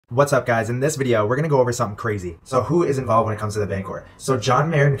What's up, guys? In this video, we're going to go over something crazy. So who is involved when it comes to the Bancor? So John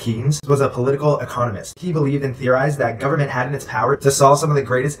Maynard Keynes was a political economist. He believed and theorized that government had in its power to solve some of the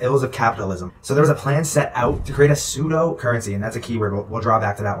greatest ills of capitalism. So there was a plan set out to create a pseudo-currency, and that's a keyword. We'll draw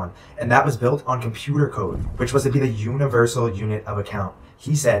back to that one. And that was built on computer code, which was to be the universal unit of account.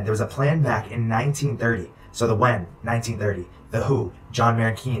 He said there was a plan back in 1930. So the when, 1930. The who, John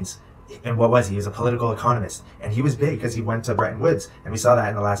Maynard Keynes. And what was he? He was a political economist, and he was big because he went to Bretton Woods, and we saw that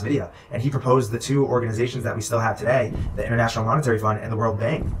in the last video. And he proposed the two organizations that we still have today, the International Monetary Fund and the World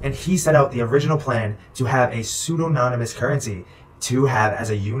Bank. And he set out the original plan to have a pseudonymous currency to have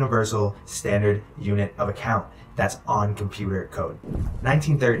as a universal standard unit of account that's on computer code.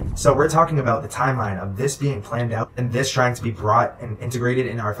 1930. So we're talking about the timeline of this being planned out, and this trying to be brought and integrated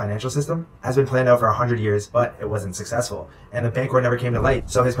in our financial system has been planned out for 100 years, but it wasn't successful. And the Bancor never came to light.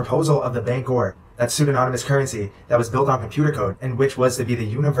 So his proposal of the Bancor, that pseudonymous currency that was built on computer code, and which was to be the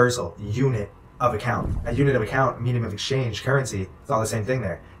universal unit of account. A unit of account, medium of exchange, currency, it's all the same thing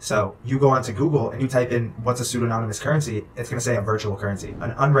there. So you go onto Google and you type in what's a pseudonymous currency, it's going to say a virtual currency,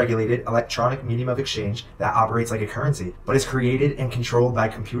 an unregulated electronic medium of exchange that operates like a currency, but is created and controlled by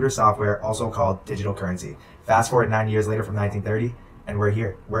computer software, also called digital currency. Fast forward 9 years later from 1930, and we're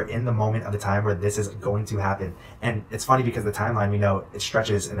here. We're in the moment of the time where this is going to happen. And it's funny because the timeline, we know it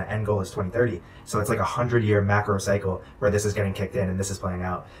stretches and the end goal is 2030. So it's like a 100-year macro cycle where this is getting kicked in and this is playing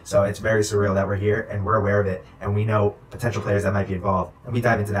out. So it's very surreal that we're here and we're aware of it. And we know potential players that might be involved. And we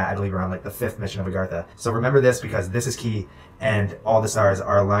dive into that, I believe, around like the 5th mission of AGARTHA. So remember this because this is key, and all the stars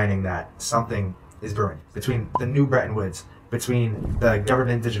are aligning that something is brewing between the new Bretton Woods, between the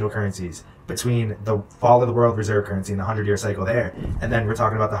government digital currencies, between the fall of the world reserve currency and the 100-year cycle there. And then we're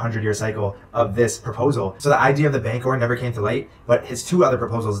talking about the 100-year cycle of this proposal. So the idea of the Bancor never came to light, but his two other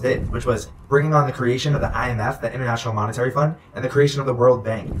proposals did, which was bringing on the creation of the IMF, the International Monetary Fund, and the creation of the World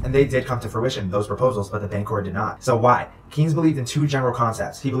Bank. And they did come to fruition, those proposals, but the Bancor did not. So why? Keynes believed in two general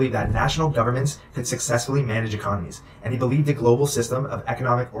concepts. He believed that national governments could successfully manage economies, and he believed a global system of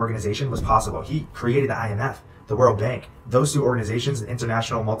economic organization was possible. He created the IMF, the World Bank. Those two organizations,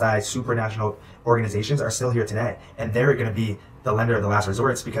 international, supranational organizations, are still here today. And they're going to be the lender of the last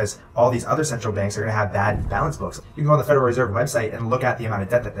resorts because all these other central banks are going to have bad balance books. You can go on the Federal Reserve website and look at the amount of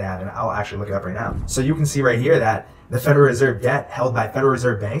debt that they have, and I'll actually look it up right now. So you can see right here that the Federal Reserve debt held by Federal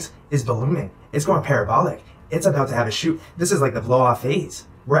Reserve banks is ballooning. It's going parabolic. It's about to have a shoot. This is like the blow-off phase.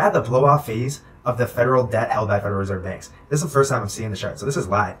 We're at the blow-off phase of the federal debt held by Federal Reserve banks. This is the first time I'm seeing the chart, so this is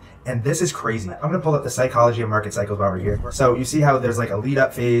live. And this is crazy. I'm going to pull up the psychology of market cycles while we're here. So you see how there's like a lead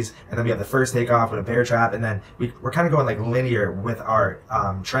up phase, and then we have the first takeoff with a bear trap, and then we're kind of going like linear with our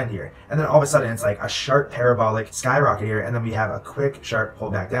trend here. And then all of a sudden it's like a sharp parabolic skyrocket here, and then we have a quick sharp pull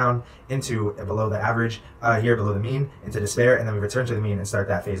back down into below the average, here below the mean, into despair, and then we return to the mean and start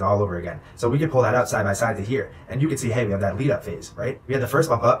that phase all over again. So we could pull that out side by side to here, and you can see, hey, we have that lead up phase, right? We had the first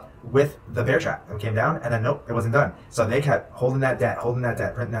bump up with the bear trap and came down, and then nope, it wasn't done. So they kept holding that debt, printing that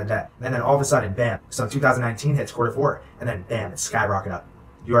debt, and then all of a sudden, bam. So 2019 hits Q4, and then bam, it's skyrocket up.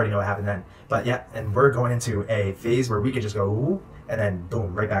 You already know what happened then. But yeah, and we're going into a phase where we could just go ooh, and then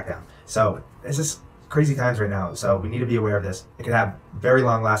boom, right back down. So it's just crazy times right now, so we need to be aware of this. It could have very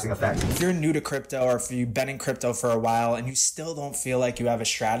long-lasting effects. If you're new to crypto, or if you've been in crypto for a while and you still don't feel like you have a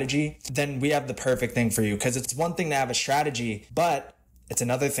strategy, then we have the perfect thing for you, because it's one thing to have a strategy, but it's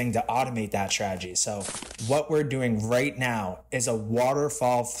another thing to automate that strategy. So what we're doing right now is a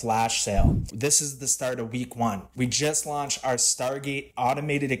waterfall flash sale. This is the start of week 1. We just launched our Stargate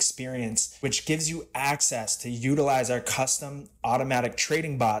automated experience, which gives you access to utilize our custom automatic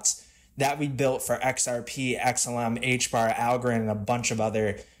trading bots that we built for XRP, XLM, HBAR, Algorand, and a bunch of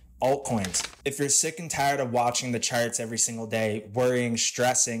other altcoins. If you're sick and tired of watching the charts every single day, worrying,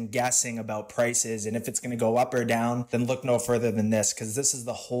 stressing, guessing about prices, and if it's going to go up or down, then look no further than this, because this is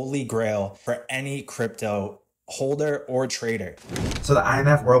the holy grail for any crypto holder or trader. So the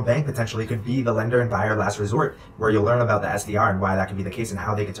IMF World Bank potentially could be the lender and buyer last resort, where you'll learn about the SDR and why that could be the case and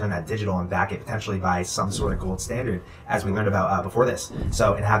how they could turn that digital and back it potentially by some sort of gold standard, as we learned about before this.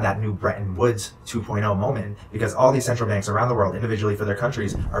 So, and have that new Bretton Woods 2.0 moment, because all these central banks around the world individually for their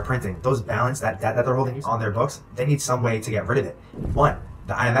countries are printing those balance, that debt that they're holding on their books. They need some way to get rid of it. One,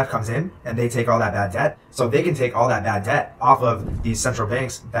 the IMF comes in and they take all that bad debt. So they can take all that bad debt off of these central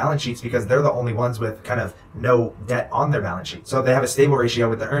banks' balance sheets because they're the only ones with kind of no debt on their balance sheet. So they have a stable ratio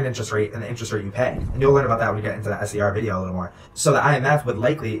with the earned interest rate and the interest rate you pay. And you'll learn about that when we get into the SDR video a little more. So the IMF would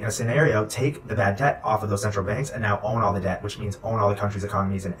likely, in a scenario, take the bad debt off of those central banks and now own all the debt, which means own all the countries'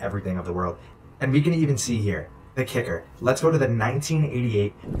 economies and everything of the world. And we can even see here the kicker. Let's go to the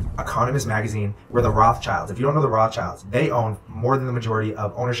 1988 Economist magazine, where the Rothschilds, if you don't know the Rothschilds, they own more than the majority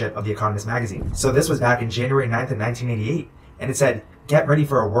of ownership of the Economist magazine. So this was back in January 9th of 1988, and it said, get ready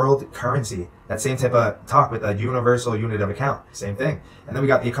for a world currency. That same type of talk with a universal unit of account, same thing. And then we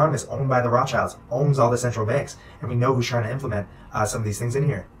got the Economist, owned by the Rothschilds, owns all the central banks, and we know who's trying to implement some of these things in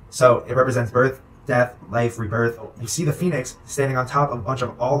here. So it represents birth, death, life, rebirth. You see the phoenix standing on top of a bunch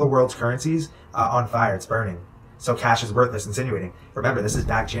of all the world's currencies on fire. It's burning. So cash is worthless, insinuating. Remember, this is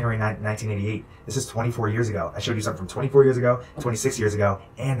back January 9, 1988. This is 24 years ago. I showed you something from 24 years ago, 26 years ago,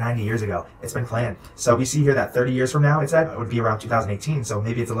 and 90 years ago. It's been planned. So we see here that 30 years from now, it said, it would be around 2018, so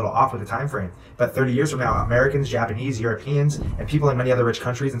maybe it's a little off with the time frame. But 30 years from now, Americans, Japanese, Europeans, and people in many other rich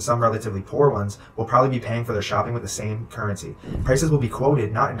countries and some relatively poor ones will probably be paying for their shopping with the same currency. Prices will be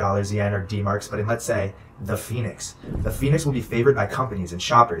quoted not in dollars, yen, or D-marks, but in, let's say, the Phoenix. The Phoenix will be favored by companies and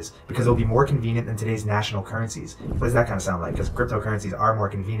shoppers because it will be more convenient than today's national currencies. What does that kind of sound like? Because cryptocurrencies are more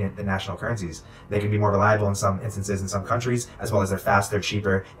convenient than national currencies. They can be more reliable in some instances in some countries, as well as they're faster,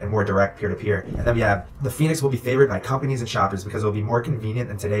 cheaper, and more direct peer-to-peer. And then we have the Phoenix will be favored by companies and shoppers because it will be more convenient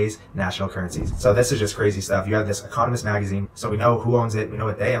than today's national currencies. So this is just crazy stuff. You have this Economist magazine, so we know who owns it, we know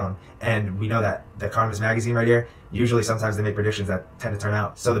what they own, and we know that the Economist magazine right here, usually sometimes they make predictions that tend to turn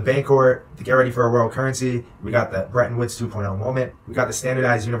out. So the Bancor, to get ready for a world currency, we got the Bretton Woods 2.0 moment, we got the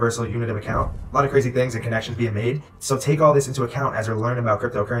standardized universal unit of account, a lot of crazy things and connections being made. So take all this into account as we're learning about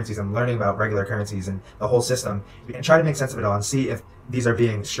cryptocurrencies and learning about regular currencies and the whole system, and try to make sense of it all and see if these are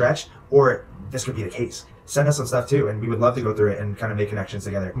being stretched or this could be the case. Send us some stuff too, and we would love to go through it and kind of make connections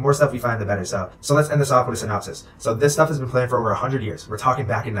together. The more stuff we find, the better. So let's end this off with a synopsis. So this stuff has been planned for over 100 years. We're talking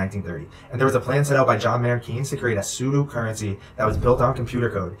back in 1930. And there was a plan set out by John Maynard Keynes to create a pseudo currency that was built on computer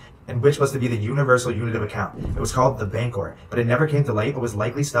code, and which was to be the universal unit of account. It was called the Bancor, but it never came to light, but was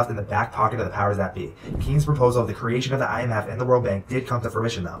likely stuffed in the back pocket of the powers that be. Keynes' proposal of the creation of the IMF and the World Bank did come to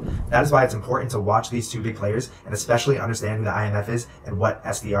fruition though. That is why it's important to watch these two big players and especially understand who the IMF is and what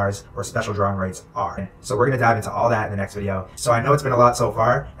SDRs or special drawing rights are. So we're going to dive into all that in the next video. So I know it's been a lot so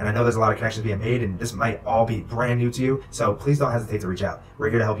far, and I know there's a lot of connections being made, and this might all be brand new to you, so please don't hesitate to reach out. We're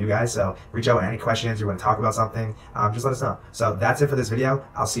here to help you guys, so reach out with any questions, you want to talk about something, just let us know. So that's it for this video.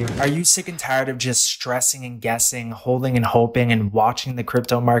 I'll see you. Are you sick and tired of just stressing and guessing, holding and hoping, and watching the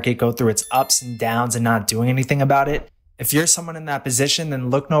crypto market go through its ups and downs and not doing anything about it? If you're someone in that position,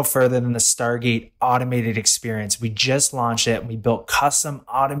 then look no further than the Stargate automated experience. We just launched it, and we built custom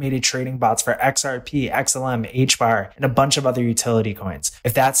automated trading bots for XRP, XLM, HBAR, and a bunch of other utility coins.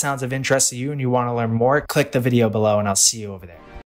 If that sounds of interest to you and you want to learn more, click the video below and I'll see you over there.